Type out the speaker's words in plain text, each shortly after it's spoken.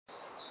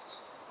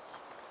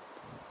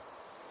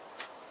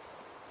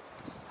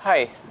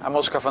Hi, I'm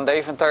Oscar van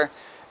Deventer,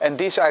 and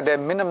these are the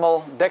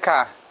minimal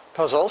Deca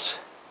puzzles.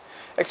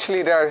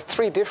 Actually, there are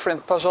 3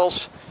 different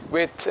puzzles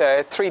with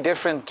 3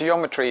 different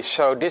geometries.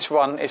 So this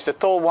one is the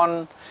tall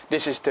one,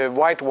 this is the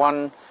wide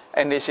one,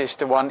 and this is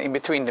the one in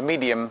between, the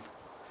medium.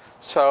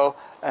 So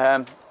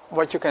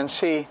what you can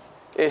see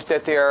is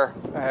that they are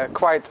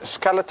quite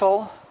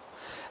skeletal.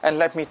 And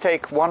let me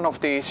take one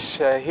of these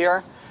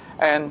here,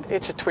 and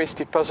it's a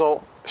twisty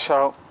puzzle.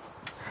 So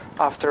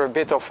after a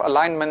bit of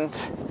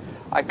alignment,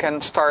 I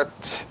can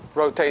start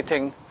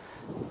rotating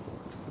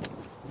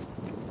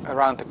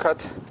around the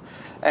cut.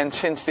 And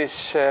since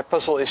this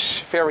puzzle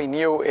is very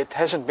new, it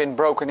hasn't been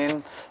broken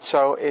in,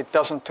 so it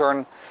doesn't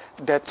turn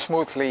that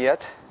smoothly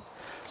yet.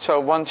 So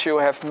once you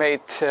have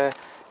made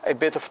a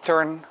bit of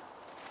turn,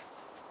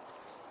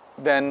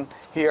 then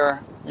here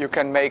you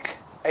can make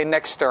a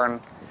next turn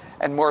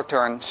and more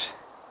turns.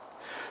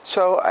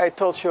 So I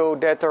told you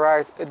that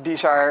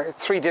these are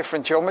 3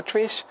 different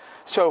geometries.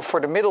 So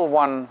for the middle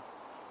one,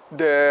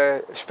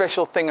 the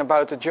special thing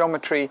about the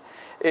geometry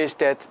is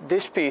that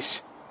this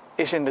piece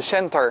is in the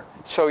center,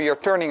 so you're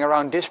turning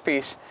around this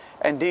piece,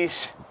 and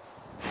these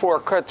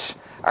 4 cuts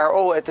are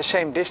all at the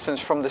same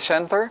distance from the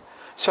center.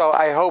 So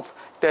I hope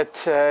that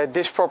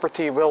this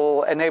property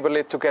will enable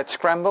it to get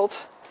scrambled.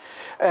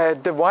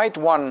 The wide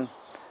one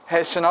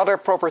has another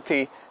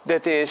property,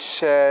 that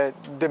is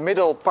the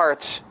middle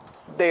parts,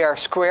 they are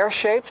square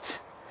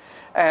shaped,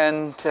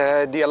 and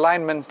the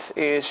alignment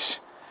is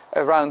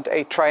around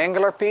a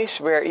triangular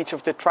piece where each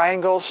of the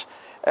triangles,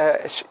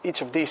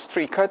 each of these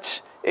 3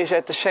 cuts, is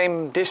at the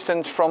same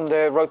distance from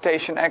the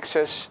rotation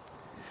axis.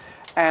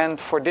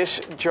 And for this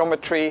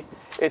geometry,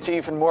 it's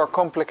even more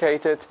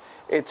complicated.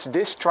 It's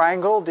this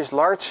triangle, this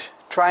large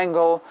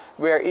triangle,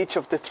 where each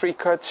of the 3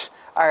 cuts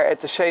are at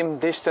the same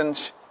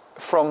distance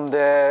from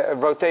the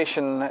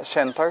rotation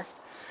center.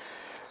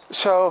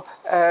 So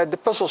the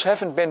puzzles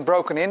haven't been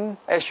broken in.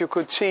 As you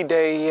could see,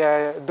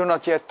 they do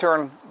not yet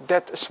turn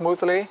that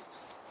smoothly.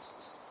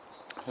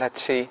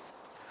 Let's see,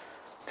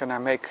 can I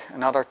make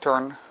another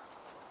turn?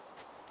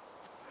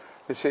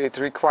 You see, it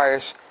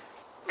requires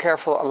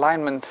careful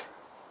alignment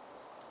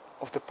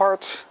of the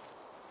parts,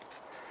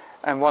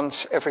 and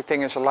once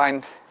everything is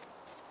aligned,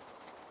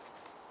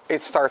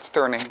 it starts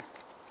turning.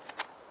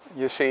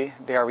 You see,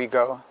 there we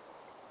go.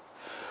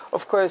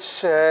 Of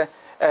course, a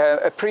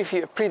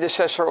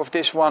predecessor of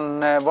this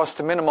one was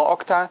the minimal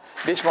octa.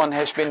 This one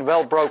has been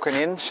well broken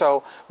in,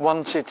 so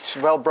once it's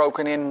well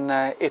broken in,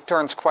 it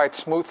turns quite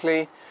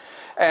smoothly.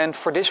 And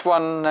for this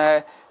one,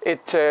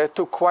 it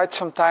took quite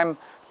some time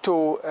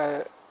to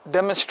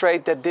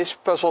demonstrate that this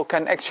puzzle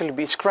can actually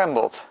be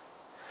scrambled.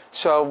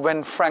 So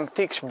when Frank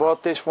Teeks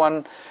bought this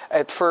one,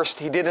 at first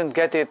he didn't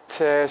get it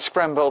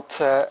scrambled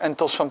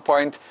until some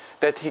point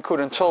that he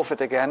couldn't solve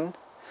it again.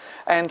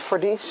 And for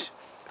these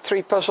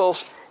 3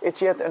 puzzles,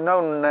 it's yet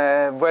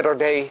unknown whether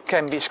they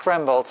can be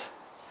scrambled.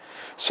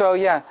 So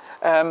yeah,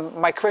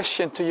 my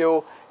question to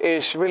you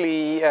is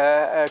really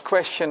a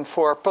question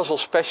for puzzle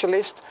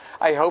specialists.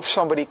 I hope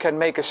somebody can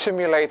make a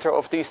simulator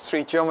of these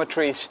 3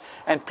 geometries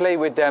and play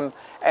with them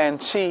and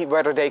see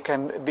whether they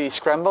can be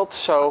scrambled.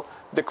 So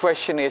the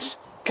question is,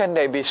 can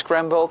they be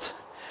scrambled?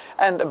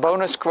 And a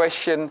bonus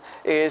question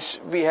is,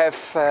 we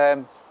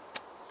have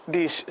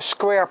these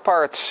square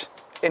parts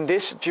in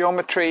this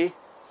geometry,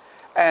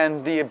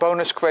 and the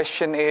bonus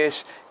question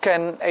is,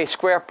 can a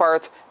square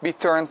part be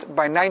turned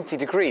by 90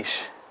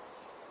 degrees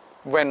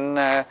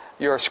when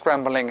you're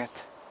scrambling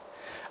it?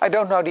 I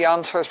don't know the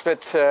answers,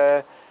 but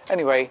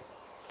anyway,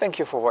 thank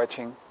you for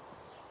watching.